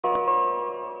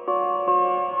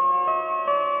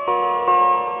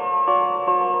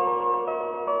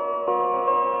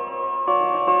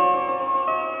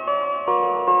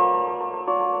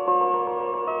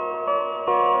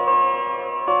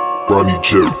honey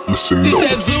cherry, listen up.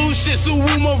 That zoo shit, Suwu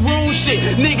maroon shit.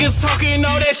 Niggas talking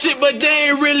all that shit, but they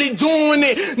ain't really doing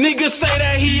it. Niggas say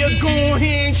that he a goon,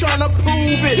 he ain't tryna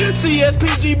prove it.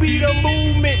 CSPG be the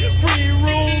movement, free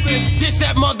Ruben. This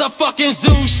that motherfucking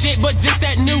zoo shit, but this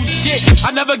that new shit.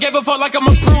 I never gave a fuck like I'm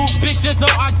approved, bitch, just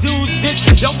know I do this.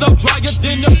 Yo, so drier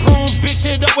than the broom, bitch,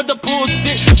 hit up with the pool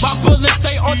stick. My bullets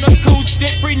stay on the goose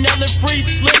stick, free Nell and free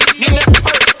slick. In that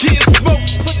perk, getting smoke,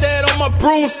 put that on my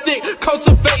broomstick.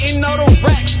 Cultivating all the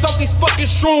racks off these fucking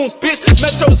shrooms, bitch.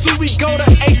 Metro Zoo, we go to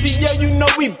ATL, you know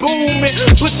we booming.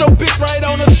 Put your bitch right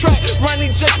on the track,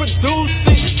 Ronnie J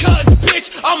producing. Cause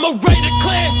bitch, I'm a rated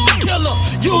clan killer.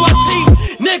 UIT,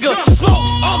 nigga, smoke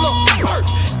all the perk.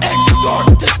 X-Star,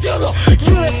 the dealer.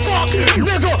 You a fuck,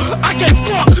 nigga, I can't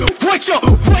fuck. Wait your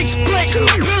brakes, break,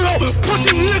 pillow,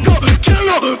 pussy nigga,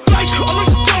 killer. Face, I'm a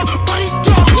star, body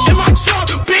dog, in my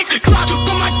truck, bitch, clock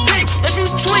on my dick. If you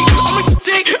tweet, I'm a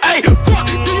stick, ayy, fuck,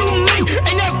 do you mean?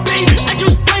 Ain't that big, I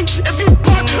just blink. If you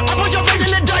buck, I put your face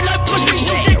in the dirt like pussy,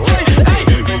 you dick,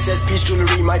 ayy. Princess peach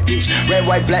jewelry, my bitch. Red,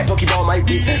 white, black, Pokeball, my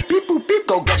bitch. Beep, boop, beep,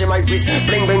 go gadget, my wrist.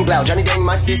 Bling, bling, blow, Johnny Dang,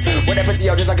 my fist. What that pussy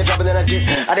out just like a drop and then I dip.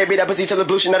 I didn't beat that pussy till the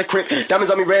blue shit, not a crip.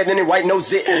 Diamonds on me red, then it white, no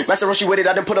zit. Master Roshi with it,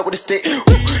 I done put up with a stick.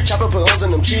 Chopper put holes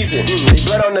in them cheeses.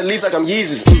 Blood on the leaves like I'm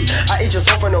Yeezus. I eat your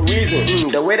soul for no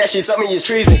reason. The way that she suck me is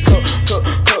treason.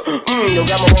 Your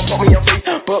grandma won't put me on face,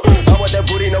 but I want that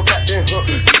booty, no captain.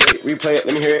 Replay it,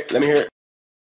 let me hear it, let me hear it.